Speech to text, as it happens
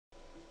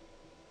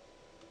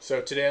So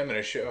today I'm going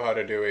to show how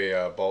to do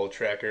a ball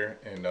tracker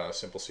in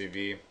Simple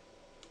CV.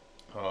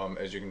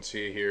 As you can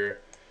see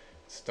here,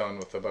 it's done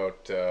with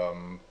about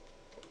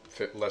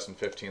less than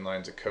 15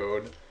 lines of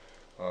code.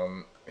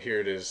 Here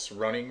it is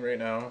running right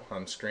now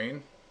on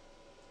screen.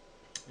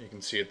 You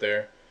can see it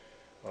there.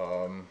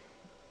 Um,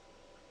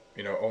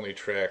 only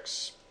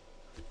tracks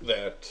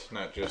that,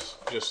 not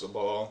just the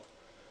ball.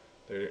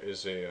 There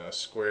is a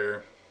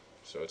square,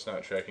 so it's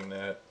not tracking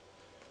that.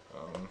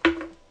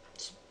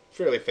 It's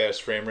fairly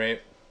fast frame rate.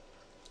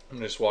 I'm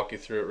going to just walk you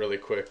through it really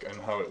quick on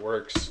how it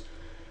works.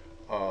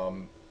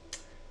 And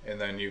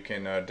then you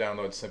can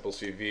download Simple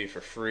CV for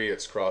free.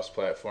 It's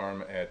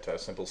cross-platform at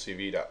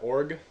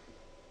simplecv.org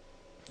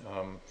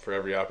for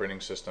every operating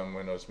system,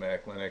 Windows,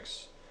 Mac,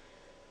 Linux.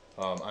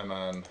 I'm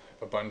on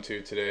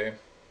Ubuntu today,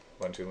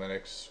 Ubuntu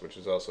Linux, which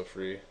is also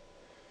free,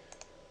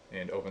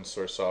 and open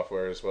source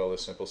software as well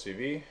as Simple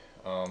CV.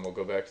 We'll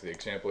go back to the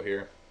example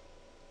here.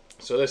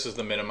 So this is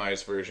the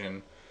minimized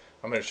version.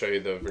 I'm going to show you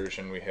the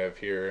version we have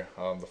here,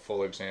 the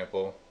full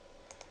example.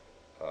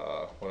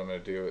 What I'm going to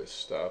do is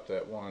stop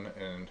that one,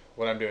 and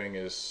what I'm doing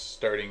is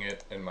starting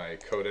it in my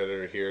code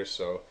editor here.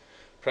 So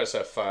press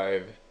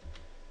F5, it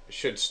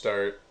should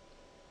start,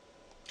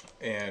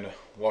 and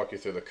walk you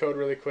through the code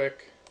really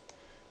quick.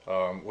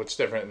 What's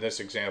different in this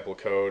example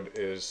code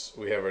is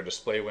we have our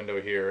display window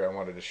here. I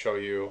wanted to show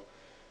you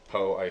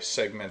how I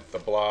segment the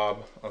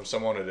blob.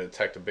 Someone wanted to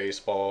detect a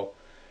baseball.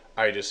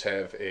 I just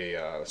have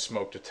a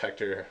smoke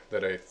detector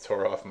that I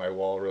tore off my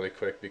wall really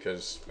quick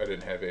because I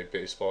didn't have a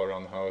baseball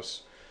around the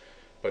house.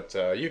 But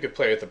you could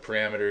play with the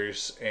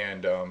parameters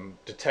and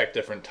detect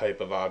different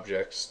type of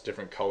objects,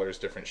 different colors,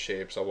 different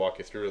shapes. I'll walk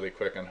you through really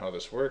quick on how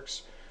this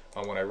works.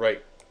 When I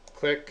right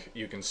click,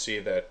 you can see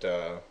that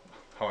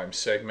how I'm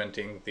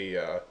segmenting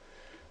the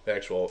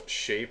actual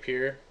shape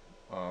here.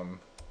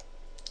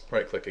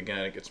 Right click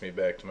again, it gets me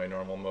back to my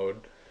normal mode.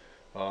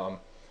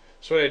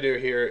 So what I do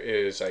here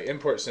is I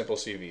import Simple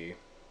CV.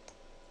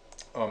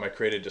 I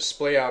create a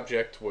display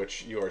object,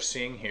 which you are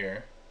seeing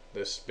here,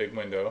 this big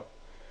window.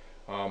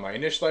 I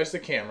initialize the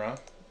camera.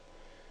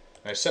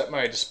 I set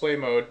my display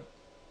mode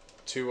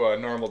to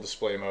normal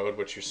display mode,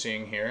 which you're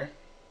seeing here.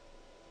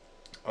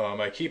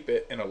 I keep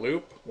it in a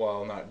loop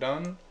while not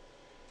done.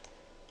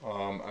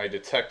 I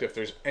detect if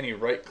there's any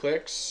right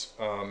clicks.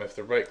 If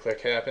the right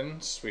click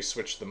happens, we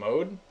switch the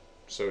mode.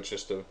 So it's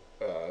just a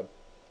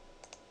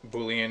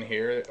Boolean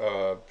here,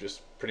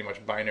 just pretty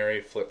much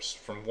binary, flips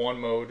from one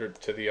mode or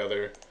to the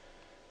other,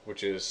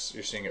 which is,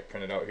 you're seeing it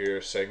printed out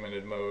here,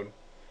 segmented mode.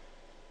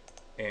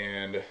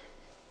 And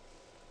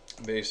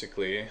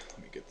basically, let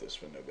me get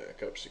this window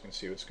back up so you can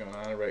see what's going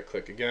on. Right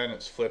click again,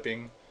 it's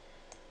flipping.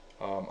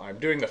 I'm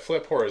doing the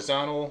flip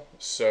horizontal,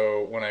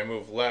 so when I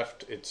move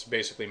left, it's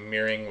basically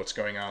mirroring what's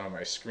going on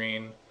my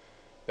screen.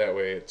 That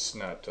way it's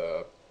not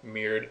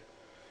mirrored.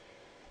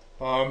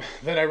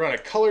 Then I run a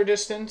color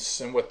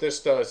distance, and what this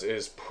does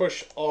is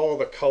push all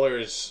the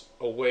colors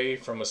away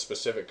from a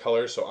specific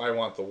color. So I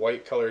want the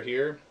white color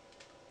here.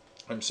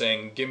 I'm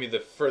saying give me the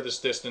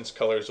furthest distance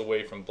colors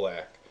away from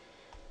black.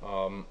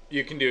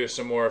 You can do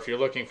some more if you're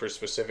looking for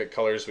specific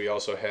colors. We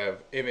also have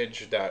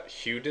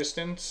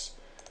image.huedistance,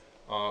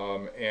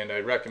 and I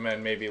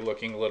recommend maybe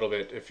looking a little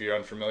bit, if you're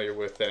unfamiliar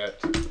with that,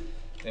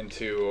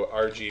 into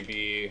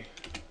RGB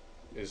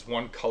is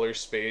one color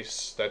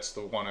space. That's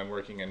the one I'm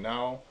working in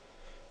now.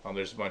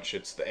 There's a bunch,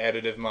 it's the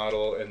additive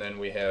model, and then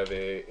we have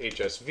a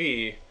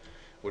HSV,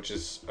 which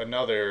is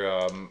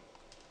another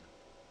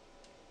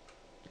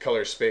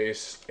color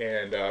space,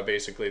 and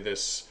basically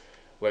this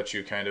lets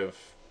you kind of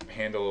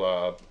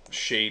handle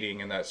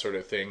shading and that sort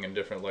of thing in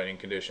different lighting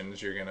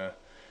conditions. You're gonna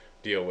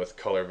deal with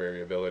color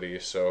variability.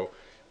 So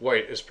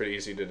white is pretty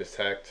easy to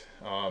detect.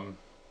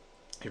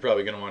 You're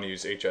probably gonna want to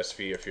use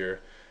HSV if you're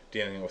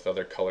dealing with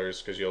other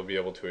colors, because you'll be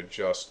able to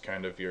adjust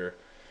kind of your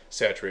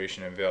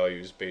saturation and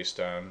values based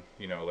on,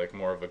 like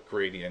more of a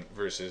gradient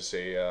versus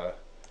an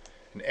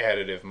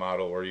additive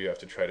model where you have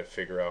to try to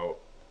figure out,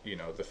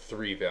 the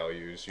three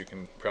values. You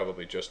can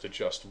probably just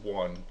adjust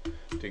one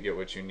to get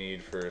what you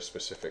need for a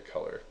specific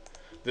color.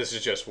 This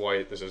is just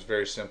white. This is a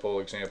very simple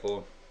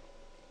example.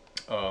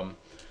 So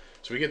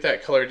we get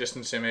that color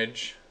distance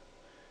image,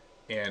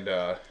 and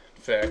in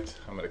fact,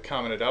 I'm going to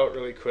comment it out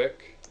really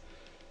quick,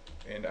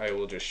 and I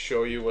will just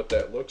show you what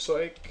that looks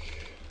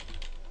like.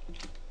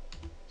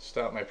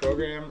 Stop my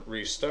program,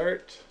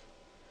 restart.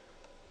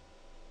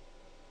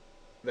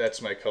 That's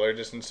my color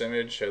distance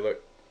image. I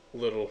look a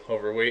little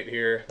overweight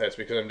here. That's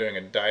because I'm doing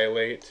a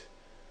dilate.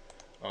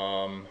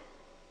 Let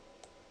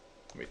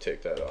me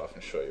take that off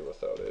and show you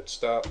without it.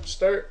 Stop,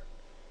 start.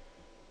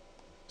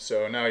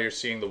 So now you're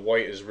seeing the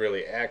white is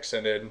really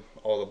accented.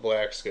 All the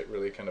blacks get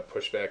really kind of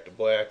pushed back to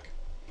black.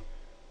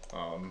 So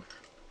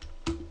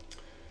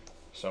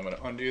I'm going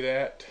to undo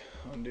that.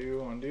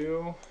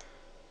 Undo.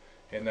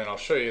 And then I'll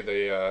show you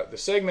the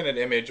segmented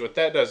image. What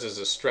that does is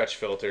a stretch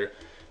filter.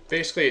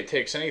 Basically, it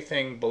takes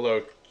anything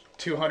below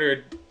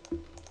 200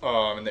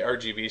 in the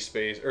RGB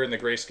space, or in the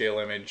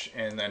grayscale image,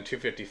 and then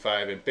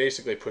 255, and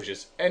basically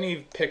pushes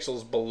any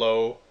pixels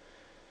below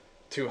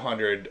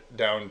 200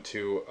 down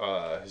to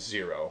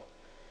 0.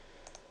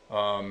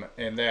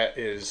 And that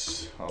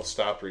is, I'll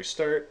stop,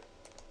 restart.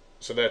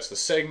 So that's the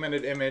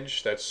segmented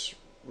image. That's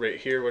right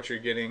here what you're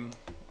getting.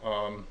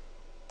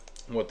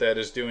 What that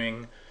is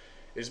doing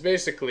is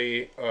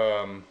basically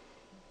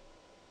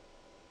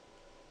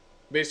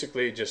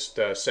just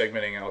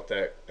segmenting out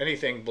that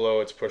anything below,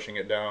 it's pushing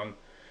it down.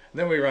 And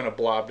then we run a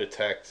blob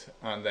detect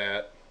on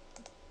that.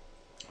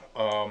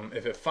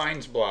 If it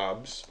finds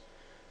blobs,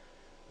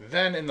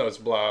 then in those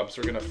blobs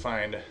we're going to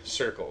find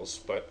circles.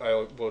 But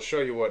I will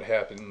show you what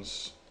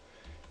happens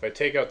if I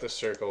take out the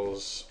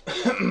circles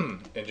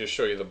and just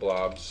show you the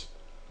blobs.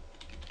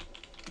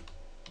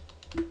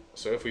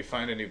 So if we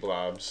find any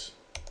blobs,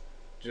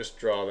 just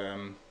draw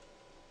them.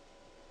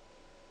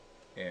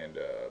 And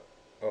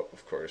oh,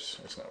 of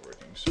course it's not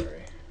working,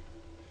 sorry.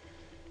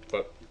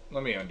 But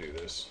let me undo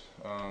this.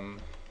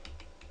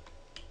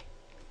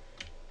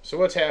 So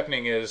what's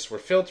happening is we're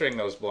filtering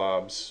those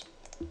blobs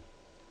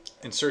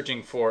and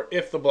searching for,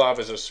 if the blob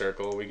is a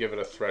circle, we give it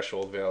a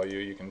threshold value.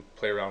 You can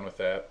play around with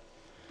that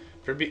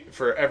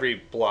for every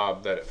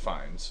blob that it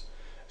finds.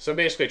 So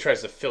basically it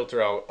tries to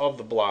filter out of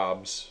the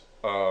blobs,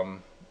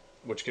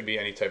 which could be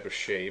any type of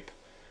shape.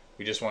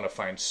 We just want to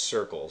find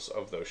circles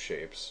of those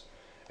shapes.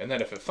 And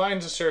then if it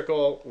finds a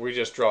circle, we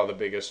just draw the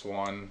biggest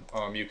one.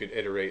 You could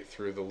iterate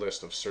through the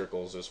list of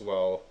circles as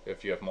well.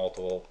 If you have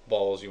multiple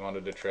balls you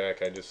wanted to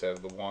track, I just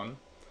have the one.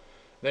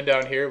 Then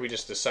down here we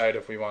just decide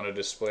if we want to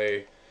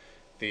display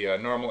the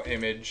normal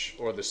image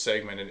or the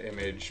segmented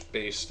image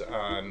based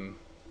on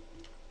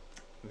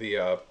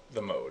the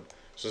mode.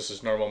 So this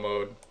is normal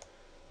mode,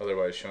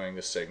 otherwise showing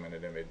the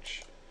segmented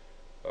image.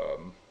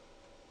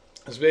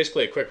 It's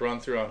basically a quick run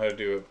through on how to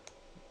do a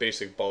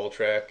basic ball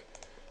track.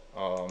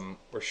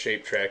 Or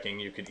shape tracking.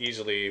 You could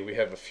easily, we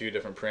have a few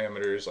different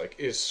parameters like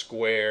is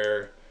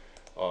square,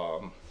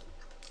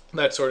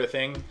 that sort of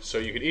thing. So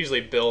you could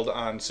easily build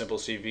on Simple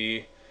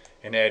CV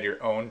and add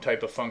your own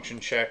type of function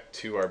check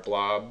to our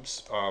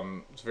blobs.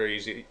 It's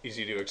very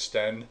easy to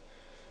extend.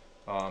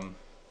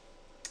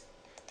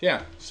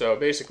 Yeah, so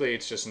basically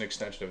it's just an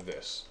extension of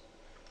this.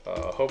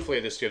 Hopefully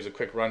this gives a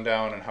quick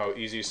rundown on how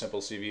easy Simple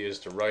CV is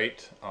to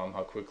write,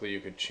 how quickly you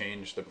could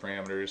change the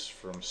parameters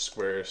from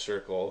square,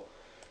 circle,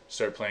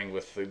 start playing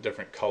with the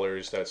different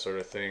colors, that sort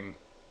of thing,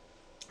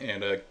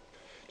 and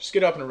just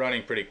get up and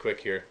running pretty quick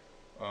here.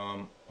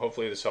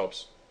 Hopefully this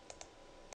helps.